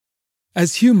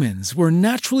As humans, we're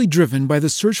naturally driven by the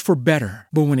search for better.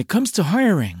 But when it comes to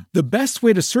hiring, the best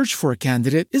way to search for a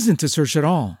candidate isn't to search at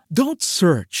all. Don't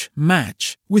search,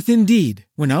 match with Indeed.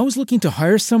 When I was looking to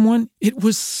hire someone, it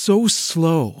was so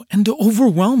slow and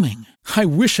overwhelming. I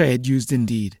wish I had used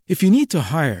Indeed. If you need to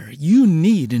hire, you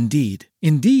need Indeed.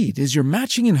 Indeed is your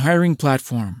matching and hiring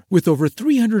platform with over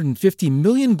 350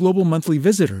 million global monthly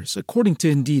visitors, according to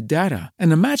Indeed data,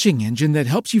 and a matching engine that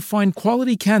helps you find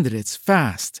quality candidates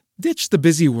fast. Ditch the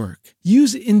busy work.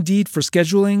 Use Indeed for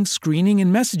scheduling, screening,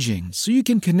 and messaging so you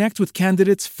can connect with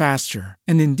candidates faster.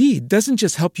 And Indeed doesn't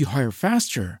just help you hire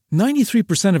faster.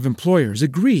 93% of employers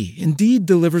agree Indeed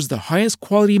delivers the highest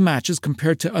quality matches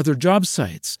compared to other job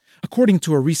sites, according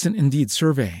to a recent Indeed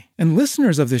survey. And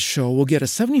listeners of this show will get a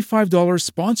 $75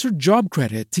 sponsored job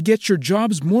credit to get your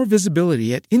jobs more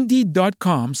visibility at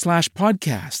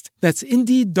Indeed.com/podcast. That's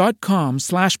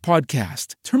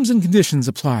Indeed.com/podcast. Terms and conditions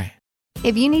apply.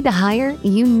 If you need to hire,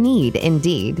 you need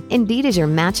Indeed. Indeed is your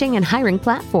matching and hiring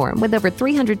platform with over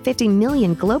 350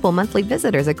 million global monthly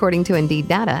visitors, according to Indeed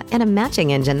data, and a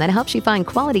matching engine that helps you find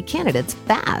quality candidates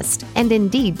fast. And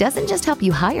Indeed doesn't just help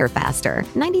you hire faster.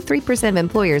 93% of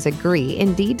employers agree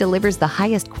Indeed delivers the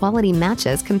highest quality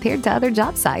matches compared to other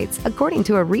job sites, according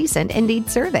to a recent Indeed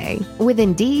survey. With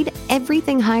Indeed,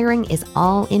 everything hiring is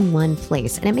all in one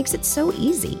place, and it makes it so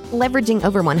easy. Leveraging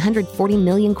over 140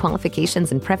 million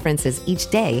qualifications and preferences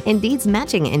each day, Indeed's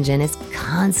matching engine is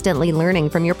constantly learning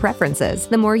from your preferences.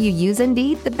 The more you use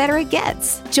Indeed, the better it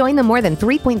gets. Join the more than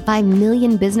 3.5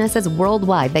 million businesses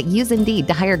worldwide that use Indeed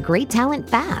to hire great talent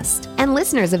fast. And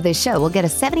listeners of this show will get a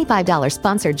 $75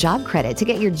 sponsored job credit to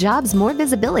get your jobs more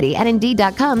visibility at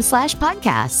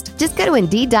Indeed.com/podcast. Just go to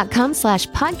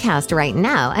Indeed.com/podcast right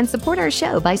now and support our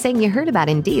show by saying you heard about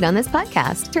Indeed on this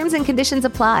podcast. Terms and conditions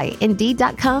apply.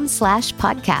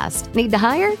 Indeed.com/podcast. Need to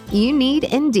hire? You need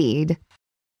Indeed.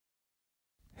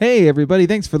 Hey, everybody.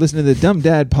 Thanks for listening to the Dumb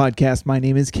Dad Podcast. My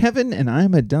name is Kevin, and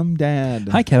I'm a dumb dad.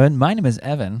 Hi, Kevin. My name is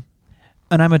Evan,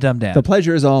 and I'm a dumb dad. The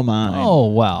pleasure is all mine. Oh,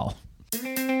 wow.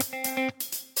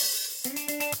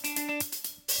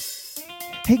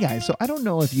 Hey, guys. So I don't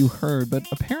know if you heard, but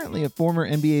apparently a former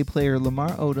NBA player,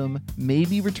 Lamar Odom, may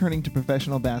be returning to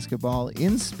professional basketball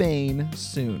in Spain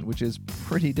soon, which is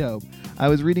pretty dope. I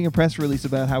was reading a press release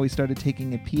about how he started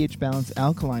taking a pH Balance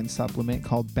alkaline supplement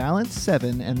called Balance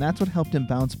 7, and that's what helped him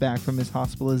bounce back from his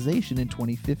hospitalization in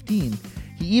 2015.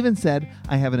 He even said,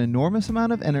 "I have an enormous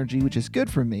amount of energy, which is good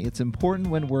for me. It's important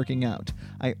when working out.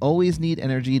 I always need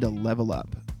energy to level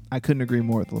up." I couldn't agree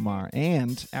more with Lamar,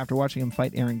 and after watching him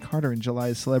fight Aaron Carter in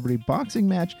July's celebrity boxing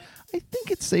match, I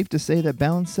think it's safe to say that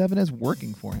Balance 7 is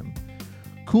working for him.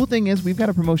 Cool thing is, we've got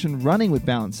a promotion running with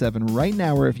Balance 7 right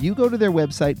now, where if you go to their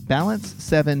website,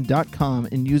 balance7.com,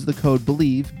 and use the code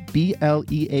BELIEVE,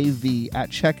 BLEAV, at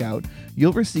checkout,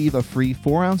 you'll receive a free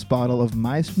 4-ounce bottle of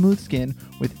My Smooth Skin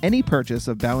with any purchase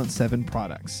of Balance 7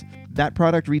 products. That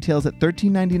product retails at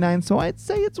 $13.99, so I'd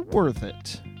say it's worth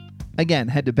it. Again,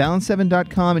 head to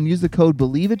balance7.com and use the code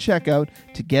BELIEVE at checkout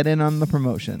to get in on the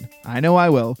promotion. I know I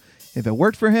will. If it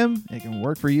worked for him, it can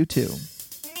work for you too.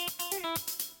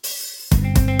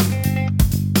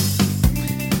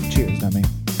 Cheers, dummy.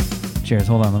 Cheers.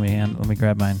 Hold on. Let me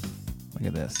grab mine. Look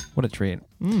at this. What a treat.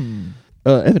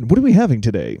 Evan, what are we having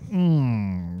today?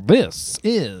 This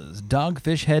is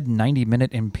Dogfish Head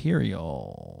 90-Minute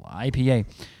Imperial IPA.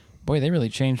 Boy, they really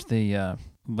changed the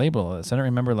label of this. I don't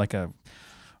remember like a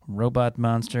robot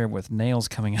monster with nails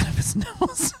coming out of his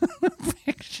nose in the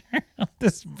picture of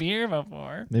this beer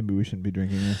before. Maybe we shouldn't be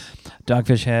drinking this.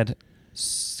 Dogfish Head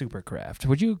Supercraft.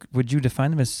 Would you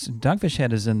define them as Dogfish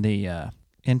Head is in the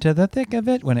into the thick of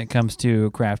it when it comes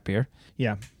to craft beer?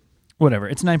 Yeah. Whatever.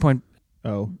 It's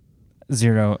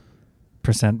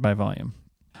 9.0% by volume.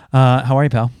 How are you,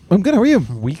 pal? I'm good. How are you?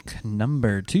 Week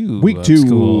number 2. Week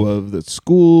 2 of the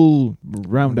school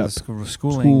roundup.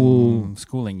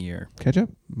 Schooling year. Ketchup?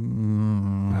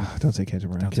 Don't say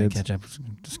ketchup around Don't kids. say ketchup. It's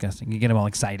disgusting. You get them all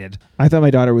excited. I thought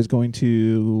my daughter was going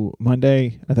to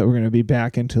Monday. I thought we were going to be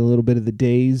back into a little bit of the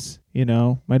days. You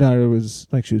know, my daughter was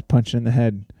like she was punched in the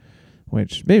head,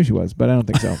 which maybe she was, but I don't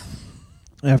think so.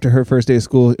 After her first day of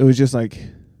school, it was just like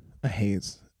a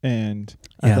haze. And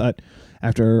I thought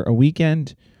after a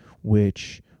weekend,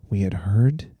 which we had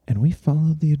heard, and we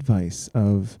followed the advice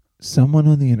of someone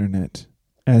on the internet,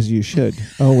 as you should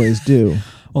always do.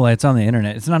 Well, it's on the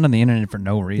internet. It's not on the internet for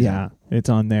no reason. Yeah, it's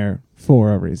on there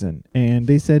for a reason. And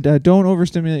they said, don't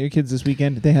overstimulate your kids this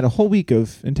weekend. They had a whole week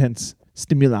of intense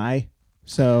stimuli.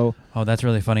 So, oh, that's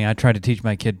really funny. I tried to teach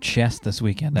my kid chess this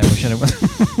weekend. I wish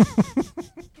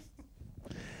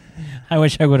I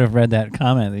wish I would have read that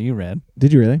comment that you read.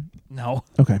 Did you really? No.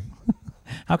 Okay.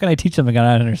 How can I teach them? I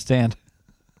gotta understand.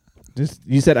 Just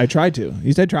you said I tried to.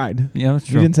 You said tried. Yeah, that's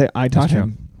You true. didn't say I taught That's true.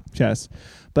 him chess.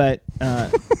 But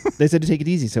they said to take it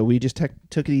easy, so we just took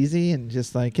it easy and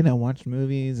just like watched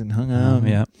movies and hung out.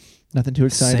 Yeah. Nothing too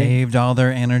exciting. Saved all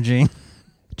their energy.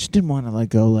 Just didn't want to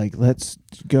go let's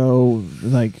go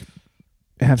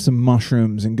have some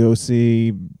mushrooms and go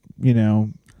see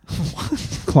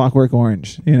Clockwork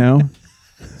Orange.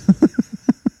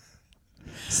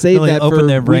 Save Really that open for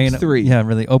their brain. week 3. Yeah,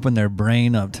 really open their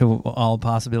brain up to all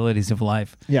possibilities of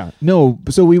life. Yeah. No,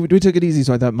 so we took it easy,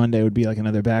 so I thought Monday would be like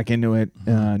another back into it.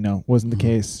 No, wasn't the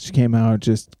case. She came out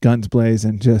just guns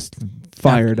blazing, just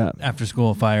fired up. After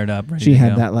school, fired up. Ready She to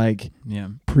had go. that Yeah.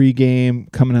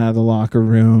 pregame coming out of the locker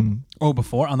room Oh,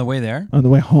 before? On the way there? on the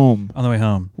way home. On the way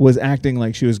home. Was acting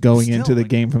like she was going Still, into the like,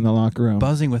 game from the locker room.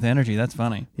 Buzzing with energy. That's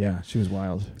funny. Yeah, she was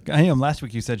wild. I know last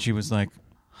week you said she was like,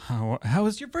 how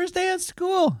was your first day at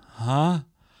school? Huh?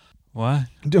 What?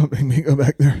 Don't make me go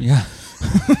back there. Yeah.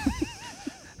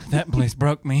 That place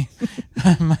broke me.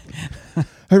 I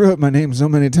wrote my name so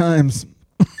many times.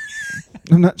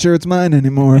 I'm not sure it's mine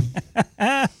anymore.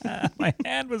 My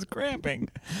hand was cramping.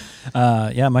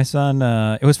 Yeah, my son,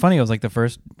 it was funny. It was like the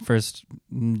first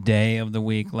day of the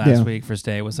week, last week, first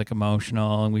day was like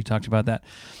emotional, and we talked about that.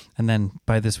 And then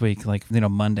by this week,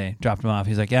 Monday, dropped him off.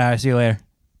 He's like, yeah, I'll see you later.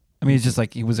 I mean, he's just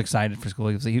like, he was excited for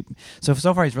school. So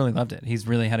far he's really loved it. He's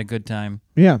really had a good time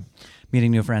Yeah,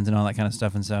 meeting new friends and all that kind of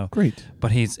stuff. And so, great.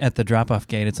 but he's at the drop-off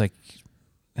gate. It's like,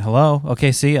 hello,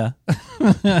 okay, see ya.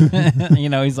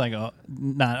 He's like, oh,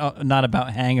 not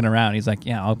about hanging around. He's like,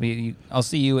 yeah, I'll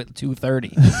see you at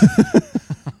 2:30.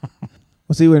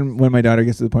 Well, see, when my daughter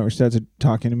gets to the point where she starts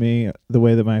talking to me the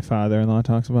way that my father-in-law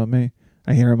talks about me,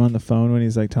 I hear him on the phone when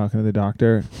he's like talking to the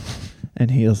doctor,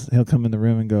 and he'll come in the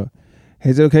room and go, hey,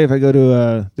 is it okay if I go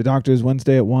to the doctor's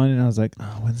Wednesday at 1? And I was like,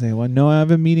 oh, Wednesday at 1? No, I have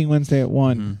a meeting Wednesday at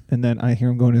 1. Mm-hmm. And then I hear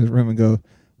him go into his room and go,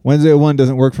 Wednesday at 1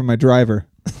 doesn't work for my driver.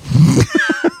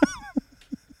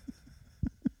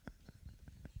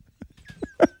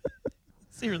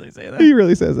 Does he really say that? He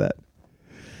really says that.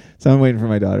 So I'm waiting for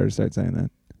my daughter to start saying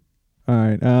that. All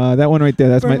right. That one right there,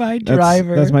 that's For my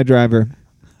driver. That's my driver.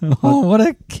 Oh, what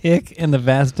a kick in the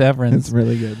vast deference. It's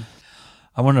really good.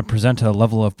 I want to present a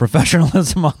level of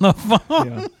professionalism on the phone.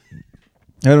 Yeah.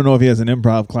 I don't know if he has an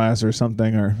improv class or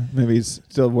something, or maybe he's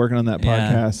still working on that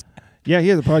Yeah. podcast. Yeah, he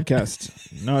has a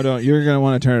podcast. No, don't. You're going to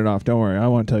want to turn it off. Don't worry. I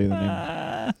won't tell you the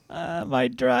name. My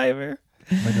driver.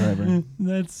 My driver.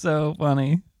 That's so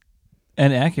funny.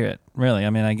 And accurate, really. I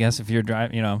mean, I guess if you're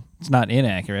driving, it's not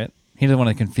inaccurate. He doesn't want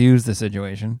to confuse the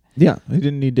situation. Yeah, he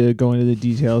didn't need to go into the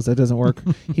details. That doesn't work.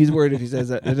 He's worried if he says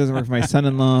that it doesn't work for my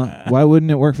son-in-law. Why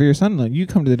wouldn't it work for your son-in-law? You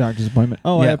come to the doctor's appointment.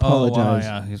 Oh, I apologize.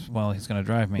 Yeah. He's going to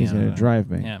drive me. He's going to drive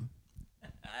me.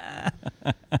 Yeah.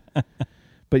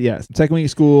 But yes, second week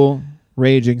of school,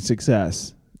 raging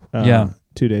success.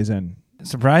 2 days in.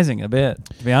 Surprising a bit,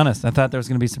 to be honest. I thought there was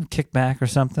going to be some kickback or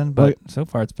something, but so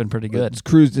far it's been pretty good. It's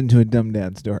cruised into a dumb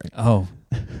dad story. Oh.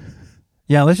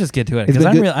 Yeah, let's just get to it, It's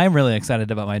because been good. I'm really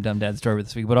excited about my dumb dad story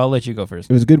this week, but I'll let you go first.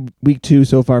 It was a good week 2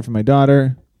 so far for my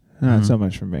daughter. Not Mhm. so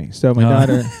much for me. So my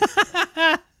daughter.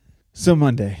 So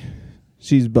Monday,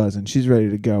 she's buzzing. She's ready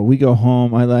to go. We go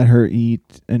home. I let her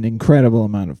eat an incredible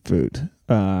amount of food.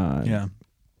 Yeah.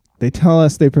 They tell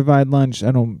us they provide lunch.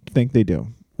 I don't think they do.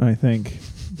 I think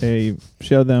they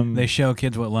show them. They show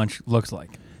kids what lunch looks like.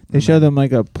 They show them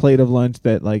like a plate of lunch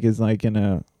that is in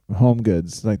a Home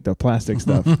Goods, like the plastic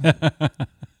stuff.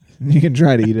 You can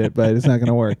try to eat it, but it's not going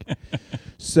to work.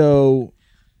 So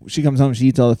she comes home, she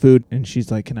eats all the food, and she's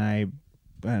like, can I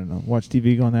don't know, watch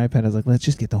TV, go on the iPad? I was like, let's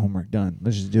just get the homework done.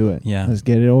 Let's just do it. Yeah. Let's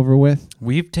get it over with.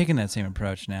 We've taken that same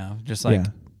approach now, just Yeah.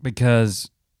 because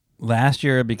last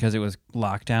year, because it was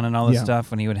lockdown and all this Yeah.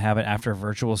 stuff, when he would have it after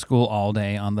virtual school all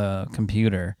day on the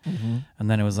computer, and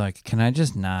then it was like, can I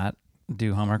just not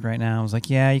do homework right now? I was like,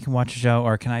 yeah, you can watch a show,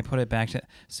 or can I put it back to, as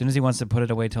soon as he wants to put it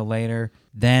away till later,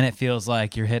 then it feels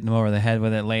like you're hitting him over the head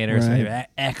with it later, so Right. the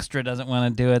extra doesn't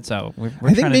want to do it, so we're think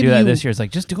trying to maybe do that you- this year. It's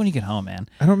like, just do it when you get home, man.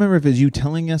 I don't remember if it was you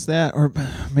telling us that, or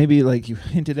maybe like you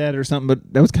hinted at it or something,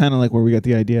 but that was kind of like where we got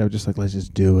the idea of just like, let's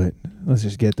just do it. Let's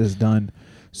just get this done.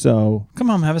 So Come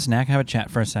home, have a snack, have a chat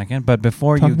for a second, but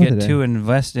before Talk you about get the day. too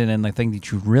invested in the thing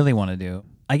that you really want to do,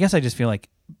 I guess I just feel like,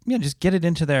 just get it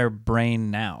into their brain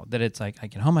now that it's like, I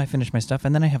get home, I finish my stuff,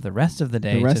 and then I have the rest of the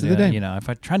day. The rest to of the do day. it. If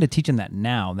I try to teach them that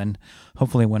now, then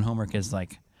hopefully when homework is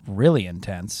like really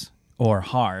intense or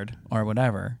hard or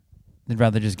whatever, they'd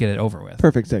rather just get it over with.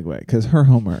 perfect segue, because her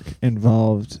homework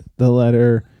involved the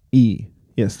letter E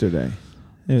yesterday.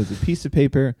 It was a piece of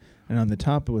paper, and on the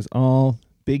top it was all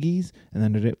big E's, and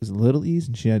then under it was little E's,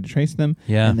 and she had to trace them.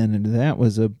 Yeah. And then under that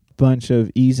was a bunch of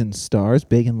E's and stars,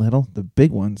 big and little. The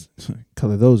big ones,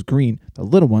 color those green. The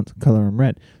little ones, color them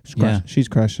red. She's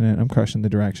crushing it. I'm crushing the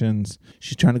directions.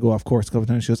 She's trying to go off course a couple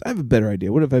times. She goes, I have a better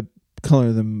idea. What if I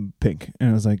color them pink? And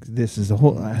I was like, this is a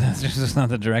whole... That's just not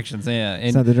the directions. Yeah.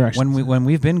 It's not the directions. When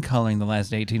we've been coloring the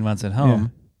last 18 months at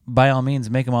home, by all means,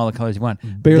 make them all the colors you want.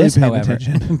 Barely paying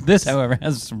attention. This, however,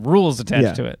 has some rules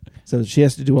attached to it. So she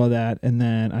has to do all that, and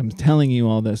then I'm telling you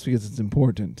all this because it's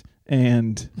important.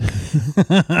 And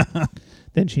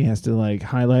then she has to like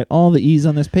highlight all the E's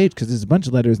on this page because there's a bunch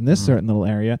of letters in this certain little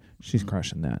area. She's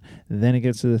crushing that. And then it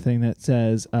gets to the thing that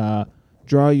says,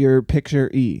 draw your picture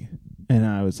E. And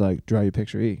I was like, draw your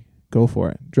picture E. Go for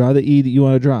it. Draw the E that you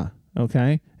want to draw.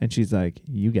 Okay? And she's like,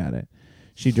 you got it.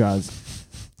 She draws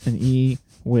an E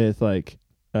with like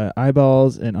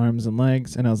eyeballs and arms and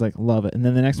legs. And I was like, love it. And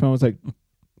then the next one was like,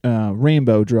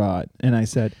 rainbow draw it. And I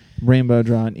said, rainbow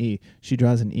draw an E. She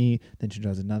draws an E, then she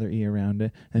draws another E around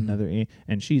it, another E.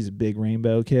 And she's a big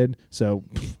rainbow kid. So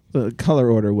the color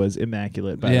order was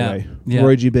immaculate, by the way. Yeah.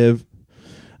 Roy G. Biv.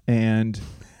 And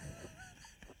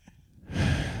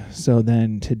so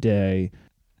then today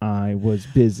I was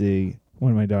busy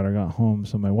when my daughter got home.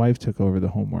 So my wife took over the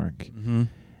homework. Mm-hmm.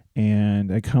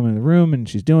 And I come in the room and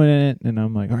she's doing it. And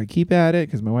I'm like, all right, keep at it.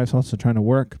 Because my wife's also trying to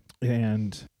work.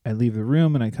 And I leave the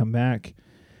room and I come back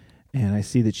and I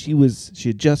see that she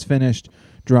had just finished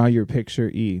draw your picture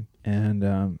E. And,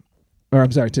 or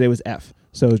I'm sorry, today was F.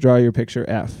 So it was draw your picture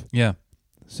F. Yeah.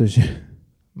 So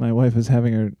my wife was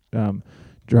having her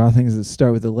draw things that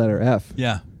start with the letter F.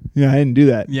 Yeah. Yeah, I didn't do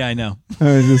that. Yeah, I know.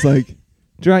 I was just like,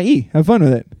 draw E. Have fun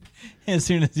with it. As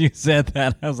soon as you said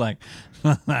that, I was like,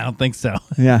 I don't think so.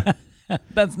 Yeah.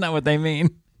 That's not what they mean.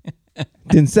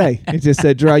 Didn't say. It just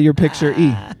said draw your picture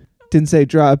E. Didn't say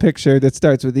draw a picture that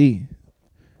starts with E. It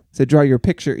said draw your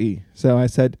picture E. So I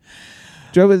said,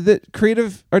 draw with the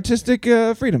creative, artistic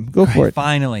freedom. Go for it.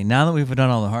 Finally, now that we've done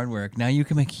all the hard work, now you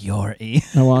can make your E.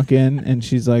 I walk in and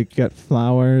she's like got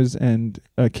flowers and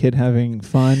a kid having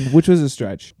fun, which was a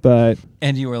stretch. But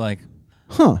and you were like,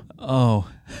 huh. Oh.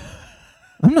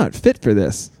 I'm not fit for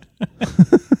this.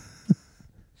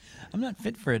 I'm not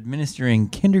fit for administering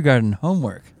kindergarten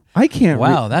homework. I can't.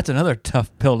 Wow, that's another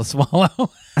tough pill to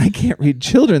swallow. I can't read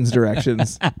children's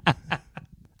directions.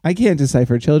 I can't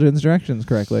decipher children's directions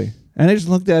correctly. And I just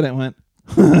looked at it and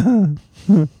went,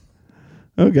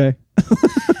 okay.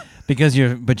 Because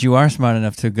you are smart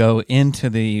enough to go into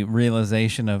the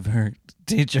realization of her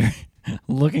teacher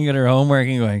looking at her homework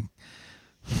and going,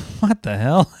 what the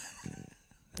hell?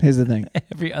 Here's the thing.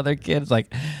 Every other kid's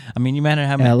like, I mean, you imagine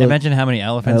how many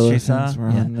elephants she saw. Elephants were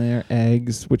on there.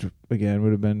 Eggs, which again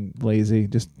would have been lazy.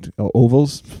 Just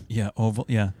ovals. Yeah, oval.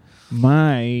 Yeah.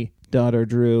 My daughter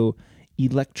drew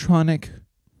electronic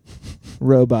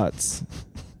robots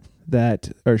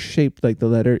that are shaped like the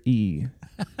letter E.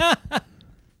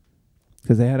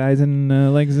 Because they had eyes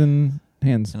and legs and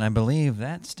hands. And I believe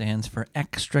that stands for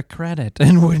extra credit.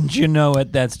 And wouldn't you know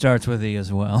it, that starts with E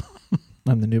as well.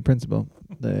 I'm the new principal.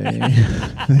 They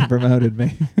promoted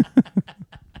me.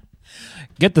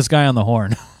 Get this guy on the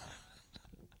horn.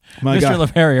 My Mr.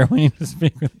 LaFerrier, we need to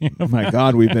speak with you. My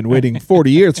God, we've been waiting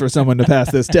 40 years for someone to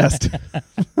pass this test.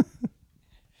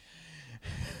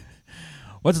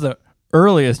 What's the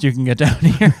earliest you can get down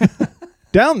here?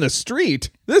 Down the street?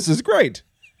 This is great.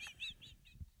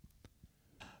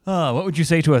 What would you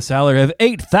say to a salary of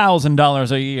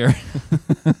 $8,000 a year?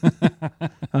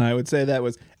 I would say that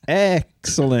was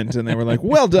excellent. And they were like,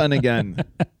 well done again.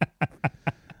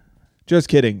 Just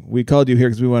kidding. We called you here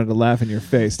because we wanted to laugh in your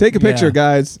face. Take a picture,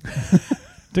 guys.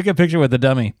 Took a picture with the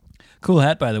dummy. Cool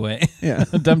hat, by the way. Yeah.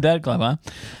 Dumb Dad Club, huh?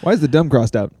 Why is the dumb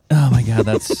crossed out? Oh, my God.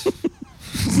 That's...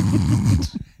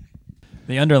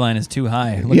 The underline is too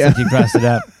high. It looks like you crossed it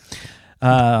out.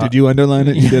 Did you underline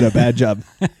it? You did a bad job.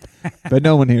 But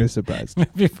no one here is surprised.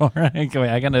 Before I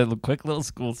got a quick little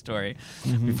school story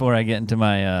before I get into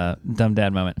my dumb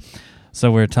dad moment.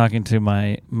 So we're talking to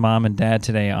my mom and dad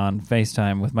today on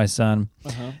FaceTime with my son.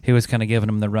 He was kind of giving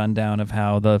him the rundown of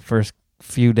how the first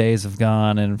few days have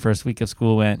gone and first week of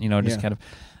school went. You know, just kind of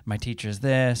my teacher's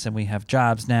this and we have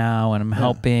jobs now and I'm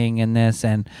helping and this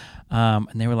and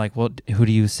they were like, well, who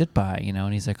do you sit by? You know,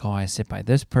 and he's like, oh, I sit by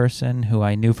this person who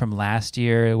I knew from last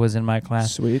year. It was in my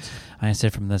class. Sweet. I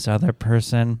sit from this other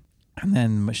person. And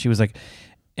then she was like,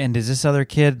 and is this other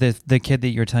kid the kid that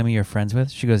you're telling me you're friends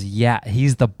with? She goes, yeah,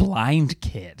 he's the blind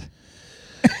kid.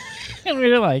 And we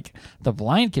were like, the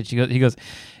blind kid? He goes,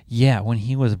 yeah, when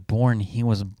he was born, he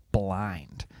was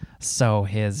blind. So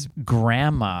his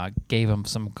grandma gave him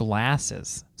some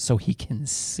glasses so he can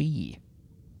see.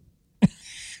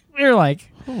 We were like,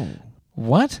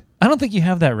 what? I don't think you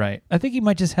have that right. I think you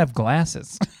might just have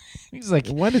glasses. He's like,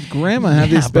 why did Grandma have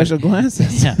these special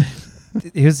glasses? Yeah.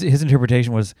 His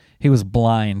interpretation was he was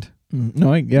blind.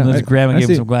 No, His grandma I gave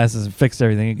see. him some glasses and fixed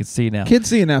everything. He could see now. Kids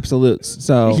see in absolutes,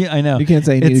 so Yeah, I know. you can't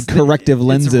say you need corrective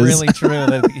lenses. It's really true.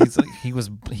 That he's like,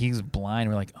 he's blind.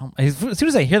 We're like, oh. As soon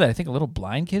as I hear that, I think a little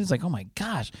blind kid is like, oh my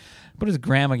gosh. But his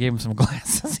grandma gave him some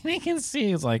glasses and he can see.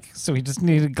 He's like, so he just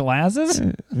needed glasses?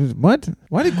 What?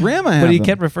 Why did Grandma have But he them?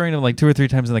 kept referring to him like 2 or 3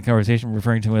 times in the conversation,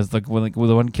 referring to him as like the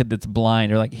one kid that's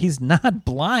blind. Or like, he's not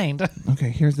blind.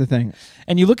 Okay, here's the thing.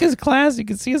 And you look at his class, you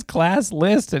can see his class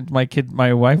list. And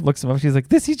my wife looks him up. She's like,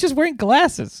 he's just wearing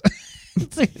glasses.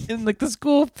 It's like in like the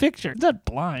school picture. It's not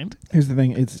blind. Here's the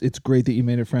thing. It's great that you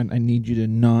made a friend. I need you to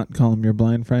not call him your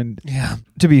blind friend. Yeah.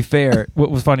 To be fair, what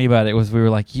was funny about it was we were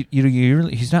like,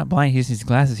 he's not blind. He just needs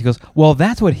glasses. He goes, well,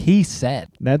 that's what he said.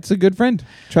 That's a good friend.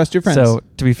 Trust your friends. So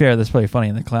to be fair, that's probably funny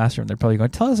in the classroom. They're probably going,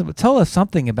 tell us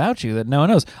something about you that no one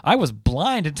knows. I was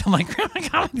blind until my grandma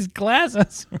got me these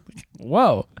glasses.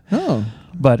 Whoa. Oh.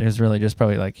 But it was really just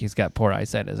probably like he's got poor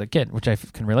eyesight as a kid, which I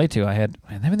can relate to. I've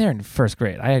been there in first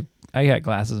grade. I got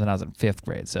glasses when I was in 5th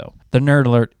grade, so the nerd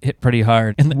alert hit pretty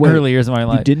hard in the early years of my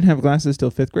life. You didn't have glasses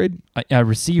till 5th grade? I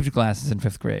received glasses in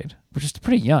 5th grade, which is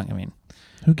pretty young. I mean,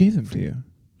 who gave them to you?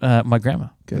 my grandma.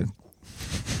 Good.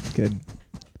 Good.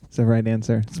 It's the right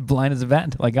answer. It's blind as a bat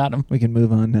until I got him. We can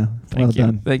move on now. Thank you.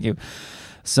 Done. Thank you.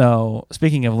 So,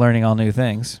 speaking of learning all new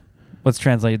things, let's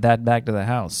translate that back to the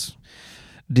house.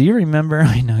 Do you remember?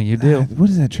 I know you do. What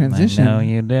is that transition? I know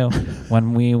you do.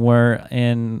 When we were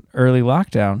in early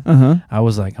lockdown, I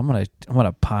was like, I'm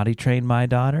gonna potty train my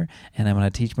daughter, and I'm gonna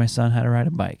teach my son how to ride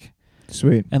a bike.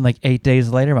 Sweet. And like 8 days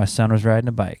later, my son was riding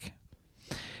a bike.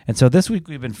 And so this week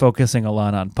we've been focusing a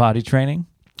lot on potty training.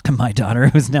 And my daughter,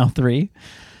 who's now 3,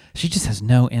 she just has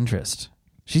no interest.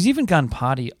 She's even gone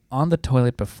potty on the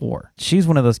toilet before. She's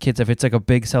one of those kids, if it's like a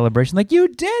big celebration, like, you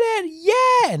did it,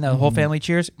 yeah! And the whole family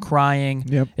cheers, crying.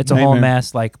 Yep. It's a whole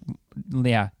mess. Like,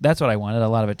 yeah, that's what I wanted, a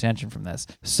lot of attention from this.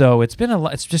 So it's been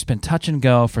it's just been touch and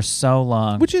go for so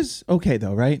long. Which is okay,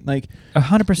 though, right? Like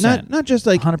 100%. Not just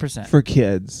like 100%. for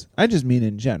kids. I just mean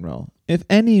in general. If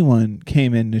anyone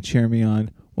came in to cheer me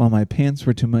on while my pants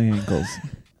were to my ankles,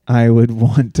 I would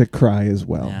want to cry as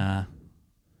well. Yeah.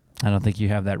 I don't think you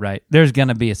have that right. There's going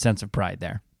to be a sense of pride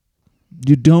there.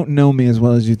 You don't know me as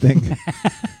well as you think.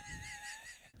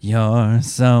 You're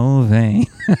so vain.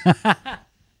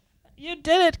 You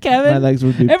did it, Kevin. My legs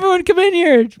would be Everyone come in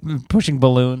here. Pushing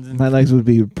balloons. my legs would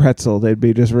be pretzel. They'd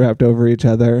be just wrapped over each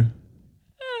other.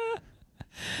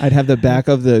 I'd have the back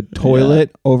of the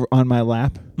toilet over on my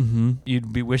lap. Mm-hmm.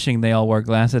 You'd be wishing they all wore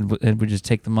glasses and would just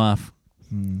take them off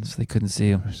so they couldn't see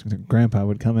you. Grandpa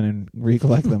would come in and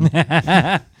recollect them.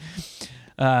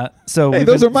 So Hey,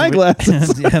 those are my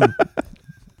glasses.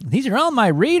 These are all my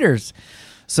readers.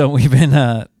 So we've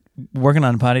been working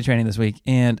on potty training this week,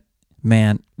 and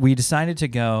man, we decided to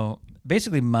go.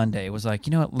 Basically, Monday was like,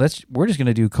 you know what? We're just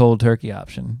gonna do cold turkey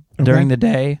option during the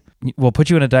day. We'll put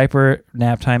you in a diaper,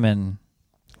 nap time, and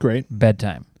Great.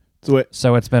 bedtime. So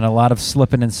So it's been a lot of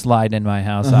slipping and sliding in my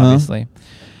house, obviously.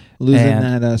 losing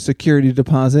that security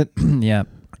deposit. Yeah.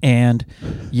 And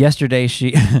yesterday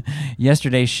she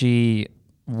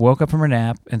woke up from her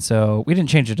nap, and so we didn't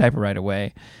change the diaper right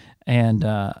away. And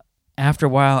after a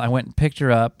while, I went and picked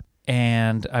her up,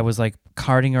 and I was like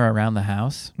carting her around the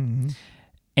house. Mm-hmm.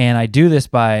 And I do this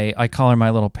I call her my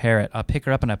little parrot. I'll pick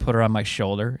her up and I put her on my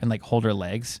shoulder and like hold her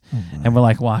legs. And we're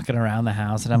like walking around the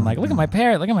house, and I'm like, look at my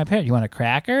parrot, You want a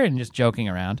cracker? And just joking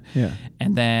around. Yeah.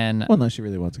 And then, Well, unless she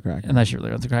really wants a cracker. unless she really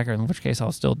wants a cracker, in which case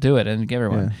I'll still do it and give her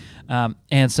one.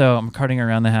 And so I'm carting her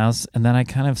around the house, and then I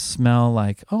kind of smell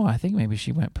like, oh, I think maybe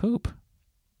she went poop.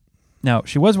 No,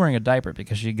 she was wearing a diaper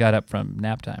because she got up from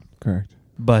nap time. Correct.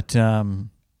 But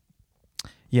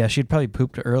yeah, she'd probably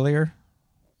pooped earlier.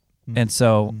 And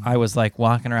so I was like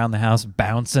walking around the house,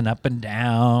 bouncing up and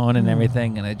down and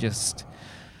everything. And it just,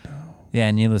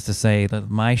 yeah, needless to say,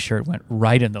 my shirt went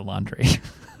right in the laundry.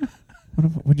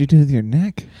 What'd you do with your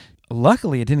neck?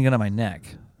 Luckily, it didn't get on my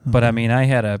neck. But I mean,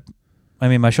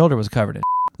 my shoulder was covered in.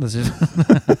 This is,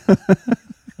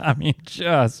 I mean,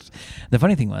 just. The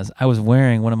funny thing was, I was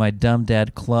wearing one of my Dumb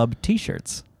Dad Club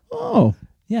t-shirts. Oh.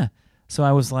 Yeah. So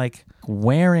I was like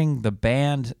wearing the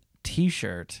band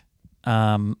t-shirt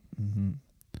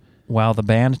while the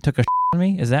band took a on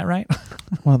me. Is that right?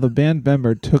 Well, the band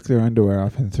member took their underwear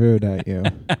off and threw it at you.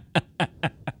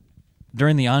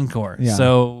 During the encore. Yeah.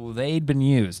 So they'd been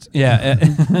used. Yeah.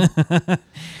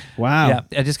 Wow. Yeah.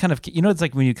 I just kind of, it's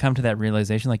like when you come to that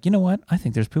realization, like, you know what? I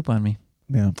think there's poop on me.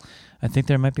 Yeah. I think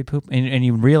there might be poop. And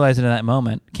you realize it in that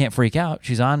moment. Can't freak out.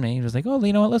 She's on me. You're just like, oh,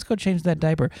 you know what? Let's go change that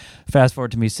diaper. Fast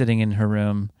forward to me sitting in her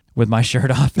room with my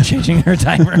shirt off and changing her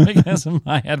diaper because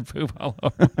I had poop all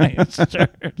over my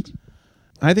shirt.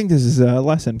 I think this is a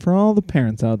lesson for all the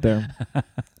parents out there.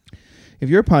 If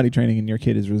you're potty training and your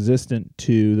kid is resistant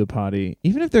to the potty,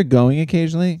 even if they're going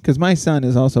occasionally, because my son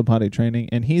is also potty training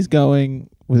and he's going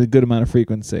with a good amount of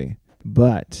frequency,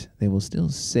 but they will still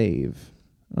save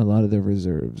a lot of their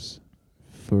reserves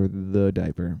for the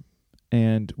diaper.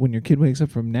 And when your kid wakes up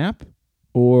from nap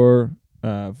or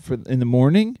in the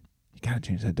morning, you got to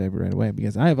change that diaper right away,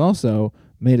 because I have also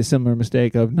made a similar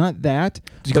mistake of not that.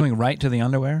 Is going right to the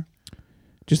underwear?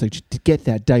 Just like to get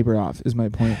that diaper off is my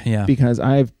point. Yeah. Because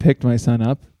I've picked my son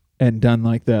up and done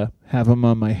like the have him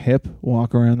on my hip,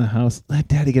 walk around the house, let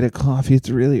daddy get a coffee. It's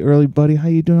really early, buddy. How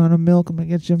you doing on a milk? I'm going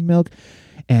to get you milk.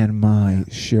 And my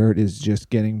shirt is just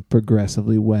getting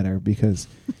progressively wetter because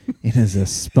it is a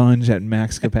sponge at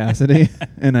max capacity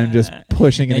and I'm just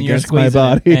pushing it against my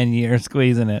body. And you're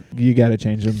squeezing it. You got to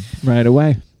change them right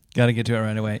away. Got to get to it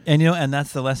right away. And and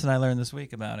that's the lesson I learned this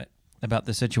week about it, about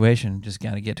the situation. Just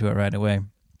got to get to it right away.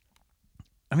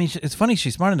 I mean, it's funny.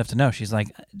 She's smart enough to know. She's like,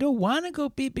 I don't want to go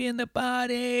pee-pee in the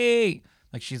potty.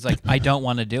 Like, she's like, I don't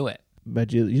want to do it.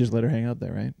 But you just let her hang out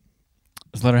there, right?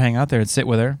 Just let her hang out there and sit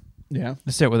with her. Yeah.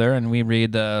 Just sit with her, and we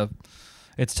read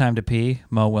It's Time to Pee,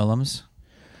 Mo Willems.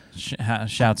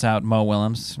 Shouts out Mo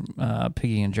Willems,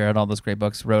 Piggy and Jared, all those great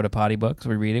books. Wrote a potty book, so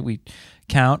we read it. We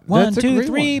count 1, 2,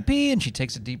 3, pee, and she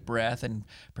takes a deep breath and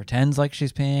pretends like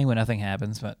she's peeing when nothing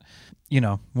happens. But,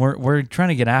 we're trying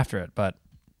to get after it, but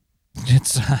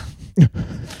it's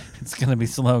it's going to be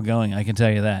slow going, I can tell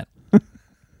you that.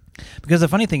 Because the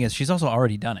funny thing is, she's also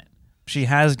already done it. She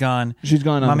has gone. She's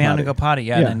gone on Mommy, I'm going to go potty,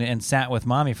 yeah. And sat with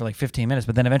Mommy for like 15 minutes,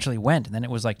 but then eventually went. And then it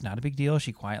was like not a big deal.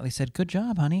 She quietly said, good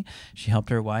job, honey. She helped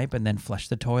her wipe and then flushed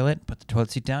the toilet, put the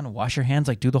toilet seat down, wash her hands,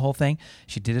 like do the whole thing.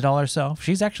 She did it all herself.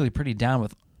 She's actually pretty down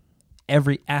with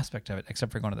every aspect of it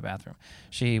except for going to the bathroom.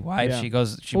 She wipes, she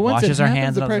goes, she washes her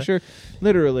hands. The pressure,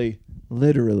 literally,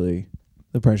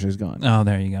 the pressure's gone. Oh,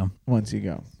 there you go. Once you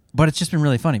go. But it's just been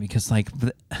really funny because, like,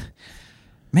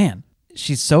 man,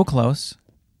 she's so close.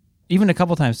 Even a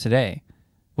couple times today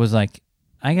was like,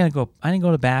 I didn't go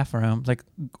to the bathroom. Like,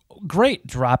 great,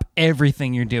 drop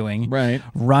everything you're doing. Right.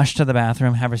 Rush to the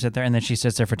bathroom, have her sit there, and then she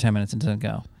sits there for 10 minutes and doesn't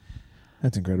go.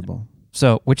 That's incredible.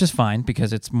 So, which is fine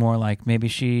because it's more like maybe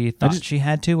she thought she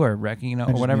had to or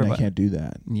whatever. I can't do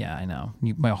that. Yeah, I know.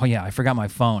 I forgot my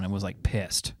phone and was like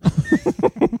pissed.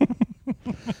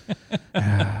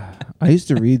 I used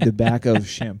to read the back of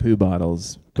shampoo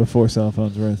bottles before cell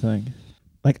phones were a thing.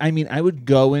 Like, I mean, I would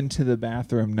go into the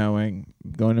bathroom knowing,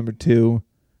 go number 2,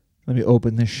 let me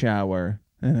open the shower,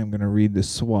 and I'm going to read the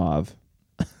Suave.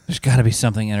 There's got to be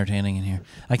something entertaining in here.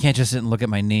 I can't just sit and look at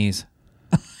my knees.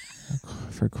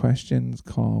 For questions,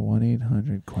 call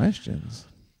 1-800-QUESTIONS.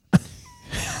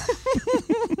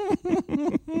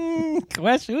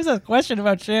 Who's a question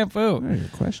about shampoo? What is your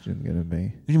question going to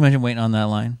be? Could you imagine waiting on that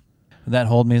line? That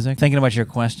hold music? Thinking about your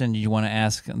question, you want to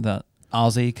ask the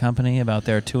Aussie company about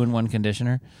their 2-in-1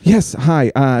 conditioner? Yes.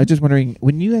 Hi. Just wondering,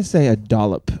 when you guys say a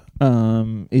dollop,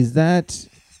 is that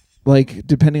like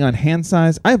depending on hand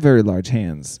size? I have very large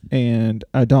hands, and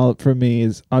a dollop for me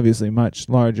is obviously much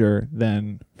larger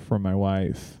than for my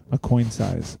wife. A coin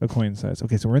size.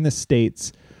 Okay, so we're in the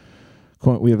States.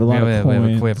 We have a lot of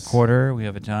coins. We have a quarter. We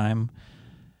have a dime.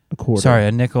 A quarter. Sorry,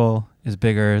 a nickel is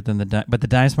bigger than the dime, but the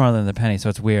dime's smaller than the penny, so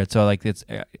it's weird. So like it's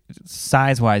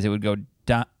size-wise, it would go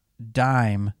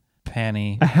dime,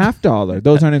 penny. A $50.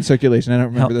 Those aren't in circulation. I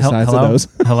don't remember the size of those.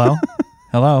 Hello?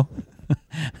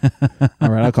 All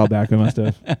right, I'll call back. We must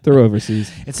have. They're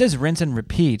overseas. It says rinse and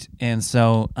repeat, and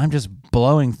so I'm just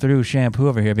blowing through shampoo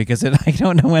over here because I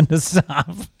don't know when to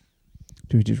stop.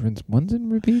 Do we just rinse once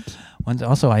and repeat?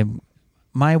 Also,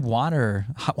 my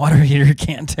hot water heater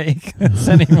can't take this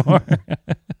anymore.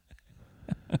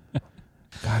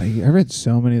 God, I read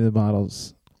so many of the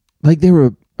bottles. Like they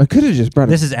were. I could have just brought.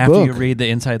 This is after book. you read the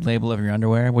inside label of your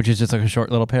underwear, which is just like a short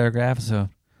little paragraph. So,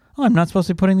 I'm not supposed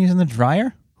to be putting these in the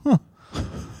dryer? Huh.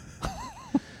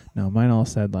 No, mine all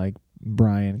said like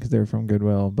Brian because they were from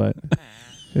Goodwill, but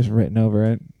just written over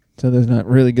it. So there's not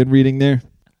really good reading there.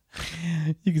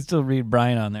 You can still read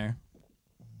Brian on there.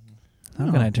 How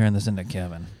can I turn this into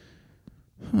Kevin?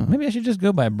 Huh. Maybe I should just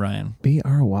go by Brian.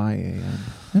 Bryan.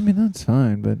 I mean, that's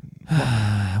fine, but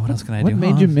what else can I do? What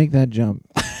made you make that jump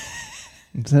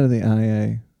instead of the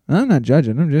IA? I'm not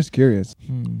judging. I'm just curious.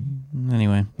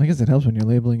 Anyway. I guess it helps when you're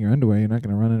labeling your underwear. You're not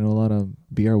going to run into a lot of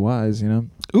BRYs, you know?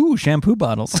 Ooh, shampoo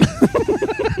bottles.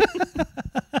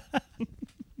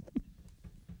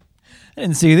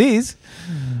 didn't see these.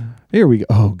 Here we go.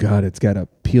 Oh, God, it's got a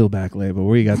peel back label.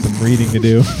 We got some reading to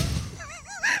do.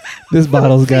 This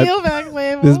bottle's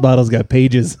got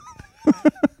pages.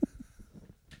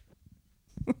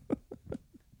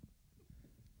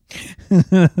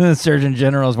 Surgeon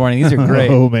General's warning. These are great.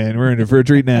 Oh, man, we're in for a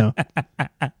treat now.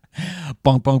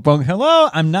 Bonk, bonk, bonk. Hello,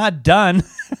 I'm not done.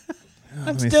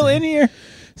 I'm still in here.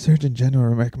 Surgeon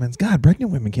General recommends, God,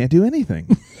 pregnant women can't do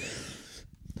anything.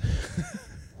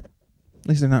 At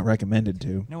least they're not recommended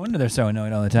to. No wonder they're so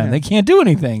annoyed all the time. Yeah. They can't do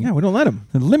anything. Yeah, we don't let them.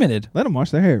 They're limited. Let them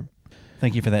wash their hair.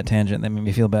 Thank you for that tangent. That made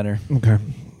me feel better Okay.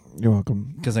 You're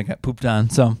welcome. because I got pooped on.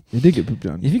 So You did get pooped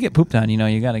on. if you get pooped on,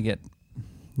 you got to get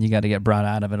brought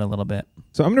out of it a little bit.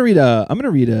 So I'm gonna read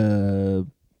a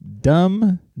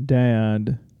dumb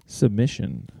dad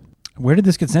submission. Where did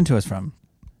this get sent to us from?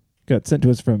 Got sent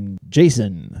to us from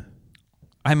Jason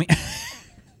I mean,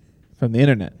 from the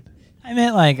internet. I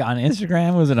meant like on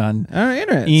Instagram. Was it on? Our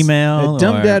internet. Email At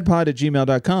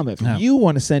dumbdadpod@gmail.com. If you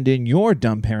want to send in your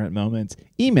dumb parent moments,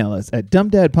 email us at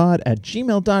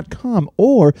dumbdadpod@gmail.com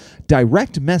or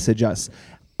direct message us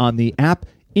on the app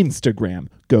Instagram.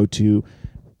 Go to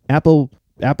Apple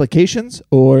applications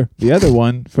or the other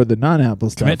one for the non-Apple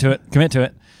stuff. Commit to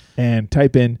it. And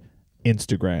type in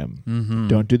Instagram. Mm-hmm.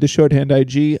 Don't do the shorthand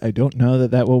IG. I don't know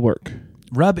that will work.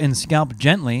 Rub and scalp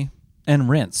gently and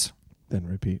rinse. Then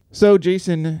repeat. So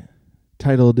Jason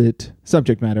titled it,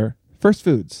 subject matter, First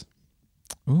Foods.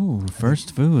 Ooh,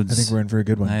 first foods. I think we're in for a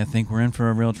good one. I think we're in for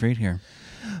a real treat here.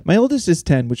 My oldest is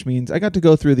 10, which means I got to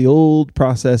go through the old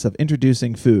process of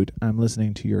introducing food. I'm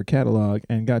listening to your catalog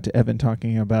and got to Evan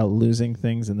talking about losing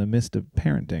things in the midst of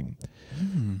parenting.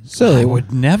 So I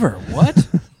would never. What?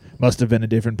 must have been a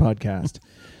different podcast.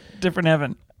 Different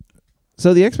Evan.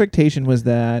 So the expectation was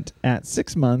that at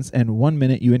 6 months and 1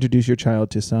 minute, you introduce your child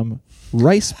to some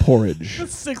rice porridge.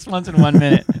 6 months and 1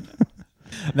 minute.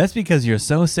 That's because you're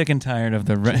so sick and tired of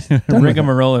the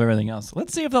rigmarole of everything else.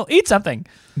 Let's see if they'll eat something.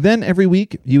 Then every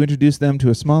week, you introduce them to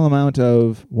a small amount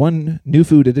of one new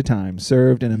food at a time,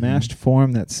 served in a mashed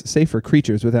form that's safe for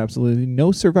creatures with absolutely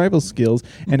no survival skills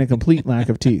and a complete lack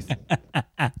of teeth.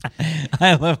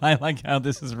 I like how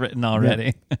this is written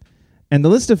already. Yeah. And the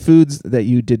list of foods that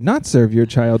you did not serve your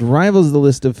child rivals the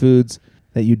list of foods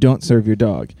that you don't serve your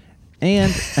dog.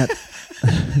 And at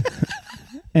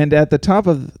and at the top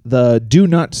of the do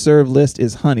not serve list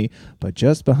is honey, but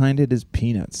just behind it is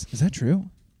peanuts. Is that true?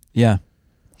 Yeah.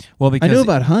 Well, because I know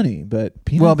about honey, but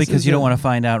peanuts. Well, because you don't want to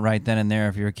find out right then and there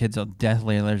if your kid's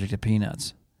deathly allergic to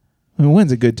peanuts. I mean,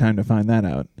 when's a good time to find that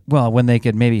out? Well, when they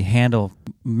could maybe handle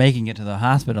making it to the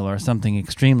hospital or something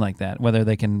extreme like that, whether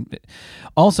they can.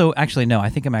 Also, actually, no, I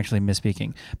think I'm actually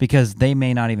misspeaking because they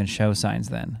may not even show signs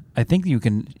then. I think you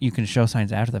can show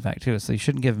signs after the fact too, so you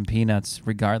shouldn't give them peanuts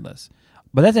regardless.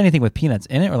 But that's anything with peanuts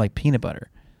in it or like peanut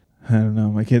butter. I don't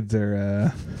know. My kids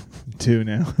are 2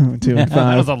 now, 2 and 5.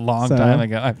 That was a long time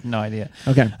ago. I have no idea.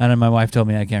 Okay. And then my wife told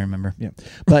me I can't remember. Yeah.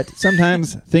 But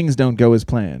sometimes things don't go as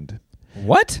planned.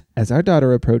 What? As our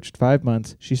daughter approached 5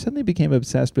 months, she suddenly became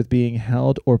obsessed with being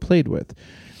held or played with.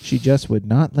 She just would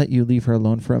not let you leave her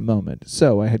alone for a moment.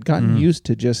 So I had gotten used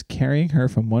to just carrying her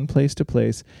from one place to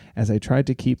place as I tried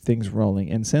to keep things rolling.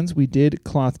 And since we did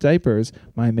cloth diapers,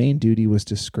 my main duty was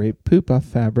to scrape poop off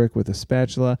fabric with a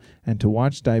spatula and to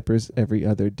watch diapers every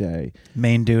other day.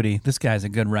 Main duty. This guy's a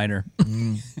good writer.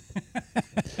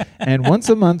 And once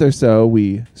a month or so,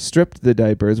 we stripped the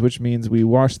diapers, which means we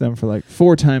washed them for like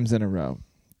 4 times in a row.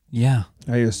 Yeah.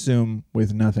 I assume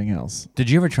with nothing else. Did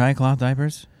you ever try cloth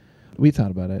diapers? We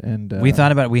thought about it, and We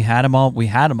thought about it. We had them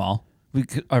all.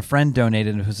 Our friend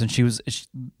donated them, and she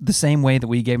the same way that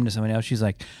we gave them to somebody else. She's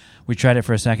like, we tried it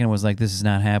for a second, was like, this is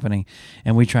not happening.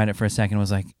 And we tried it for a second, was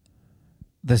like,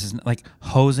 this is like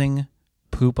hosing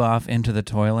poop off into the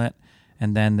toilet.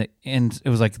 And then it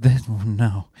was like,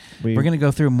 no, we're going to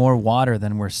go through more water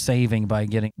than we're saving by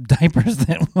getting diapers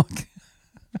that will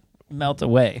melt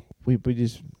away. We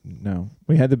just, no.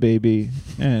 We had the baby,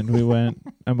 and we went,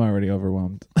 I'm already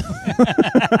overwhelmed.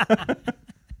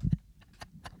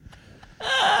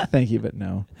 Thank you, but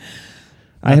no.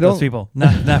 Not those people.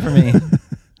 Not for me.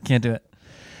 Can't do it.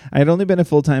 I had only been a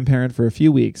full-time parent for a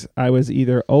few weeks. I was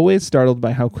either always startled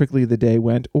by how quickly the day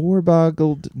went or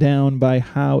boggled down by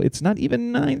how it's not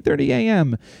even 9:30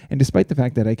 a.m. And despite the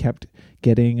fact that I kept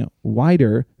getting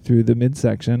wider through the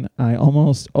midsection, I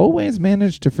almost always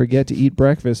managed to forget to eat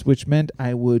breakfast, which meant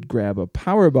I would grab a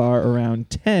power bar around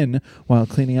 10 while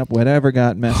cleaning up whatever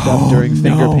got messed up during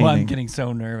finger painting. I'm getting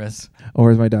so nervous.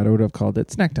 Or as my daughter would have called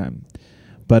it, snack time.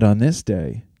 But on this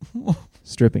day,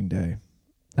 stripping day,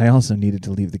 I also needed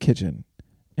to leave the kitchen.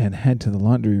 and head to the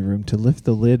laundry room to lift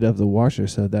the lid of the washer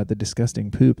so that the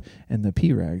disgusting poop and the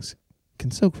pee rags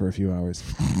can soak for a few hours.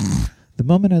 The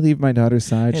moment I leave my daughter's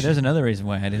side... Hey, there's another reason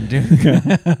why I didn't do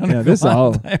yeah, this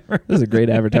is a great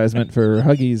advertisement for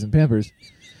Huggies and Pampers.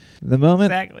 The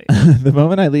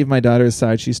moment I leave my daughter's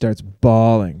side, she starts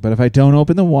bawling. But if I don't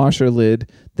open the washer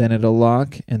lid, then it'll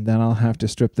lock, and then I'll have to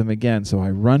strip them again. So I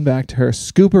run back to her,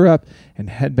 scoop her up, and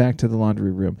head back to the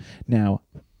laundry room. Now,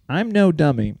 I'm no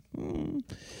dummy.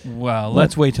 Well,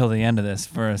 let's wait till the end of this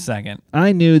for a second.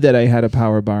 I knew that I had a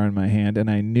power bar in my hand,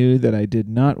 and I knew that I did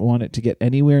not want it to get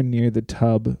anywhere near the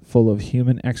tub full of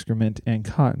human excrement and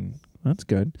cotton. That's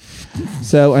good.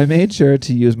 So I made sure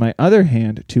to use my other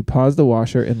hand to pause the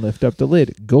washer and lift up the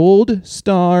lid. Gold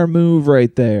star move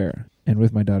right there. And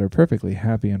with my daughter perfectly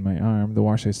happy on my arm, the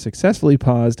washer successfully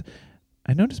paused.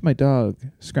 I noticed my dog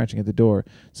scratching at the door,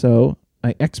 so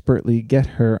I expertly get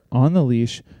her on the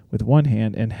leash with one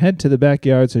hand and head to the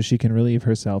backyard so she can relieve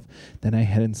herself. Then I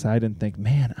head inside and think,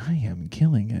 man, I am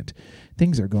killing it.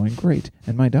 Things are going great,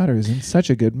 and my daughter is in such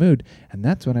a good mood. And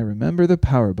that's when I remember the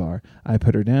power bar. I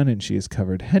put her down, and she is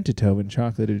covered head to toe in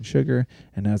chocolate and sugar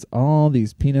and has all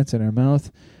these peanuts in her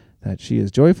mouth that she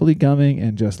is joyfully gumming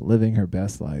and just living her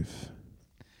best life.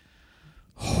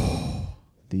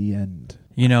 The end.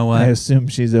 You know what? I assume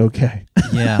she's okay.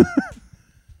 Yeah.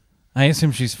 I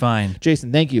assume she's fine.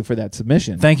 Jason, thank you for that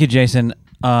submission. Thank you, Jason.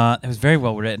 It was very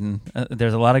well written.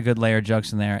 There's a lot of good layered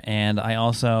jokes in there. And I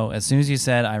also, as soon as you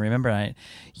said, I remember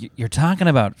you're talking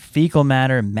about fecal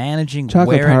matter, managing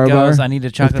chocolate where it goes. Bar I need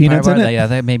a chocolate power bar. Yeah,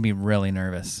 that made me really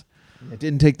nervous. It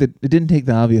didn't take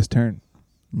the obvious turn.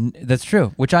 That's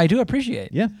true, which I do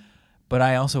appreciate. Yeah. But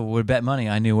I also would bet money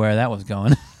I knew where that was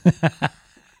going.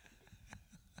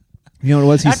 You know what it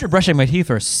was? After brushing my teeth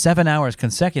for 7 hours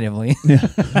consecutively. Yeah.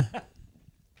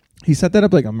 He set that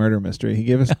up like a murder mystery. He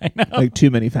gave us like too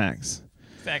many facts.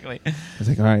 Exactly. I was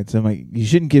like, all right, so you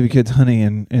shouldn't give your kids honey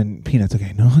and peanuts.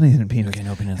 Okay, no honey and peanuts. Okay,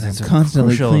 no peanuts. And I'm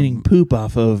constantly cleaning poop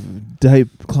off of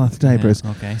cloth diapers.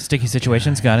 Yeah, okay. Sticky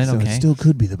situations, got it, so okay. It still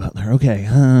could be the butler. Okay.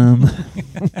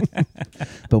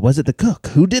 But was it the cook?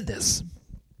 Who did this?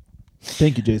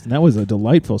 Thank you, Jason. That was a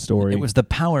delightful story. It was the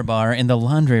power bar in the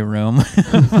laundry room.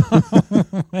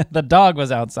 The dog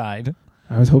was outside.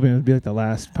 I was hoping it would be like the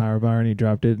last power bar, and he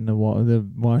dropped it in the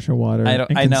washer water and know.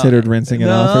 considered rinsing it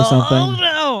off or something. Oh,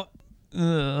 no.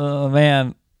 Oh,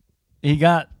 man. He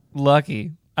got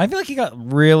lucky. I feel like he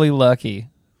got really lucky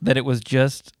that it was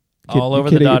just all over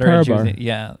the daughter. And she was,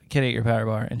 kid ate your power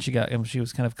bar. And she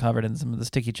was kind of covered in some of the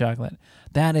sticky chocolate.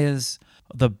 That is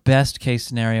the best case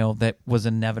scenario that was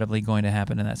inevitably going to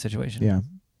happen in that situation. Yeah.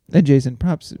 And Jason,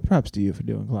 props to you for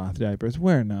doing cloth diapers.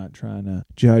 We're not trying to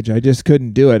judge. I just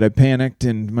couldn't do it. I panicked,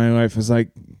 and my wife was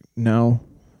like, no.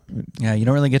 Yeah, you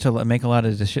don't really get to make a lot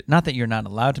of decisions. Not that you're not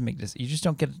allowed to make this. You just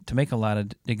don't get to make a lot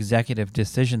of executive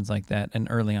decisions like that in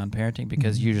early on parenting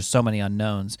because you're just so many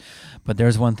unknowns. But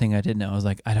there's one thing I did know. I was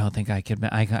like, I don't think I could.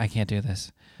 I can't do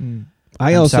this.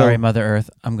 I'm sorry, Mother Earth.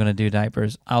 I'm going to do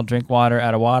diapers. I'll drink water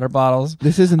out of water bottles.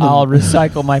 I'll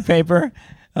recycle my paper.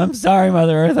 I'm sorry,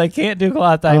 Mother Earth. I can't do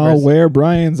cloth diapers. I'll wear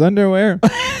Brian's underwear.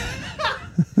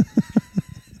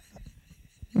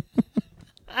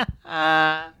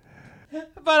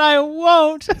 But I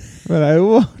won't. But I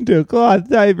won't do cloth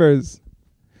diapers.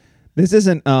 This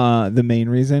isn't the main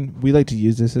reason. We like to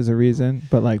use this as a reason,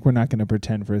 but like we're not going to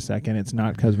pretend for a second it's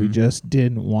not because we just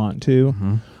didn't want to.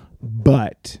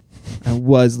 But I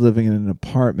was living in an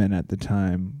apartment at the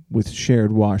time with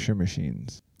shared washer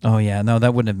machines. Oh, yeah. No,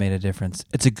 that wouldn't have made a difference.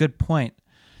 It's a good point.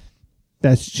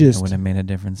 That's just... It wouldn't have made a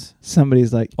difference.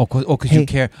 Somebody's like... Because you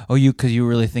care. Because you were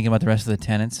really thinking about the rest of the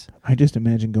tenants? I just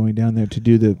imagine going down there to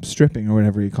do the stripping or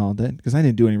whatever you called it, because I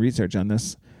didn't do any research on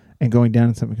this, and going down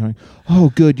and something going,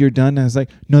 oh, good, you're done. And I was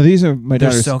like, no, these are my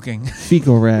daughter's soaking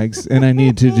fecal rags, and I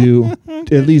need to do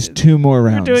at least 2 more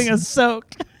rounds. You're doing a soak.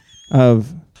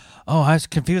 Of... Oh, I was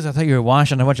confused. I thought you were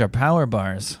washing a bunch of power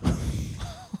bars.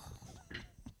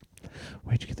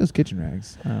 Where'd you get those kitchen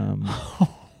rags? And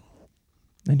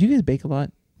do you guys bake a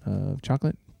lot of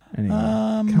chocolate? Anyway,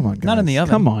 come on, guys. Not in the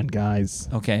oven. Come on, guys.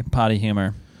 Okay, potty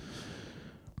humor.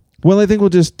 Well, I think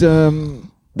we'll just we'll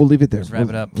leave it there. Just wrap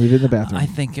it up. Leave it in the bathroom. I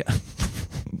think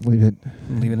leave it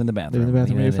in the bathroom. Leave it in the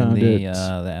bathroom where you found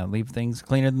it. Leave things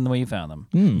cleaner than the way you found them,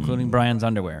 including Brian's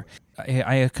underwear.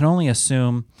 I can only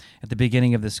assume at the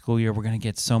beginning of the school year we're going to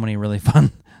get so many really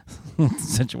fun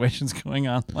situations going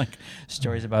on, like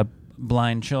stories about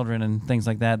blind children and things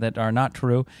like that are not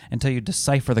true until you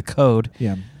decipher the code.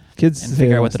 Yeah, kids and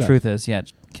figure out what the truth is. Yeah,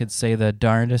 Kids say the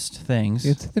darndest things.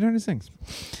 It's the darndest things.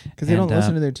 Because they don't And,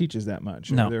 listen to their teachers that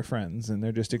much, no. or their friends, and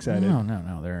they're just excited.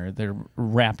 No. They're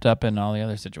wrapped up in all the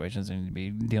other situations they need to be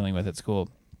dealing with at school.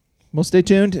 Well, stay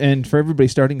tuned. And for everybody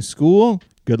starting school,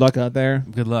 good luck out there.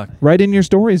 Good luck. Write in your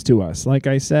stories to us. Like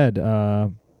I said,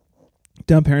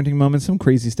 dumb parenting moments, some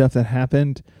crazy stuff that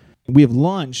happened. We have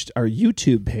launched our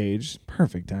YouTube page.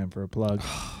 Perfect time for a plug.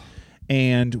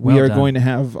 And we Well are done. going to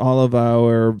have all of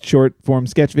our short form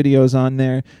sketch videos on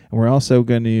there. And we're also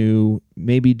going to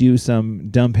maybe do some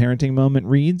dumb parenting moment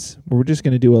reads. We're just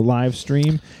going to do a live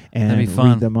stream and That'd be fun.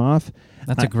 read them off.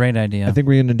 That's a great idea. I think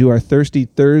we're going to do our Thirsty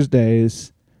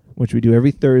Thursdays, which we do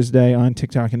every Thursday on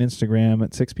TikTok and Instagram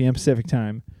at 6 p.m. Pacific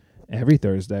time. Every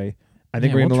Thursday. I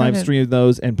think Yeah, we're going to we'll try live to- stream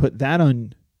those and put that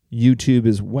on YouTube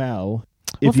as well.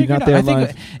 We'll If you're figure not it out. there I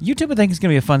live. think YouTube, I think, is going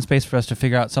to be a fun space for us to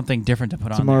figure out something different to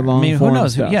put Some on more there. I mean, who long-form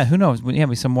knows? stuff. Yeah, who knows? Yeah,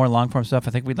 maybe some more long form stuff.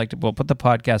 I think we'll put the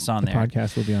podcast on The there.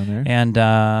 podcast will be on there. And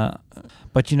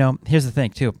but here's the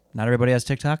thing too. Not everybody has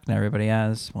TikTok. Not everybody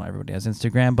has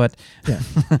Instagram. But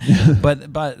Yeah.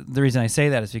 but the reason I say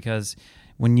that is because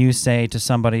when you say to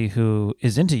somebody who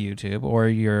is into YouTube, or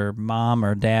your mom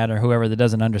or dad or whoever that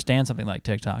doesn't understand something like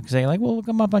TikTok, say like, "Well, we'll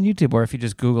come up on YouTube," or if you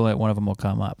just Google it, one of them will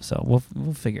come up. So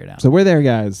we'll figure it out. So we're there,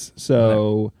 guys.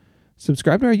 So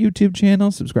subscribe to our YouTube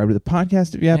channel. Subscribe to the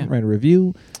podcast if you haven't. Yeah. Write a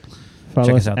review. Follow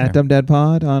Check us us out at there. Dumb Dad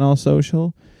Pod on all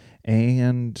social.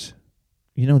 And,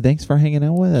 thanks for hanging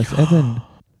out with us. Evan,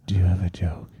 do you have a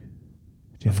joke?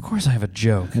 Of course, I have a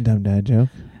joke. A dumb dad joke?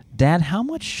 Dad, how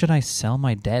much should I sell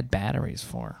my dead batteries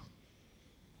for?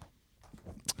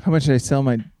 How much should I sell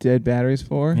my dead batteries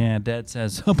for? Yeah, Dad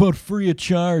says, "How about free of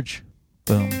charge?"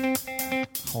 Boom.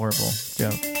 Horrible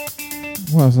joke.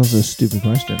 Well, that's also a stupid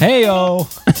question. Hey-o!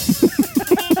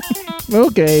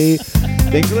 Okay.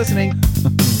 Thanks for listening.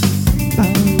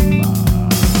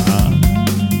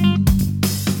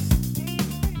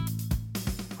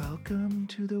 Welcome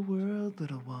to the world,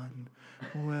 little one.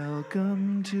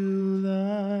 Welcome to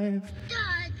life.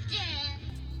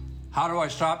 How do I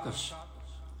stop this?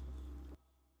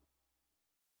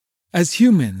 As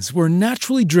humans, we're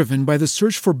naturally driven by the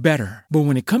search for better. But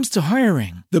when it comes to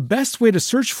hiring, the best way to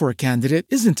search for a candidate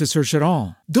isn't to search at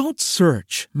all. Don't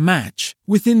search, match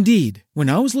with Indeed. When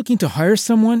I was looking to hire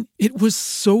someone, it was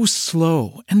so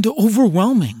slow and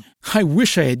overwhelming. I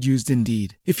wish I had used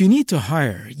Indeed. If you need to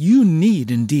hire, you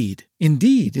need Indeed.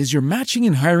 Indeed is your matching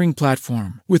and hiring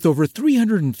platform with over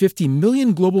 350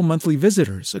 million global monthly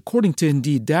visitors, according to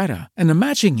Indeed data, and a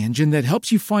matching engine that helps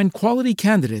you find quality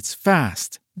candidates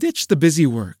fast. Ditch the busy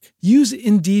work. Use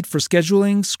Indeed for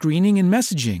scheduling, screening, and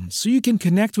messaging so you can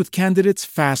connect with candidates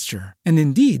faster. And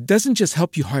Indeed doesn't just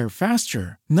help you hire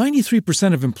faster.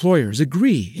 93% of employers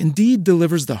agree Indeed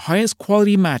delivers the highest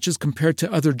quality matches compared to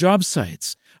other job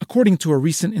sites, according to a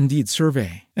recent Indeed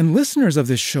survey. And listeners of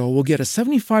this show will get a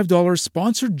 $75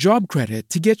 sponsored job credit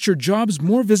to get your jobs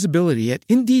more visibility at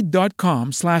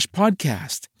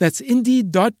Indeed.com/podcast. That's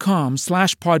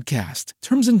Indeed.com/podcast.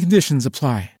 Terms and conditions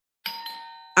apply.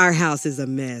 Our house is a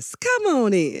mess. Come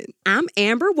on in. I'm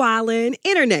Amber Wallen,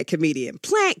 internet comedian,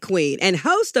 plant queen, and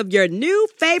host of your new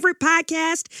favorite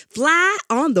podcast, Fly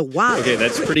on the Wall. Okay,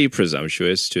 that's pretty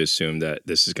presumptuous to assume that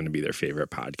this is going to be their favorite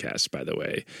podcast, by the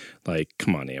way. Like,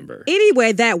 come on, Amber.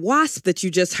 Anyway, that wasp that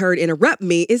you just heard interrupt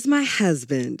me is my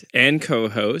husband. And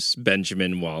co-host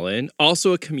Benjamin Wallen,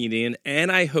 also a comedian,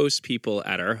 and I host people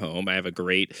at our home. I have a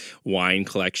great wine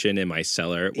collection in my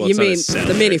cellar. Well, You it's not a mean cellar.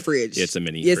 the mini fridge? It's a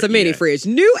mini It's a fridge, mini yeah. fridge.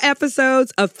 New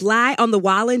episodes of Fly on the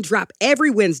Wallen drop every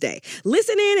Wednesday.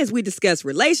 Listen in as we discuss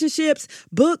relationships,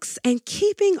 books, and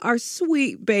keeping our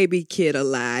sweet baby kid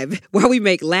alive while we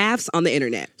make laughs on the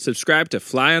internet. Subscribe to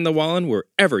Fly on the Wallen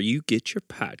wherever you get your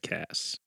podcasts.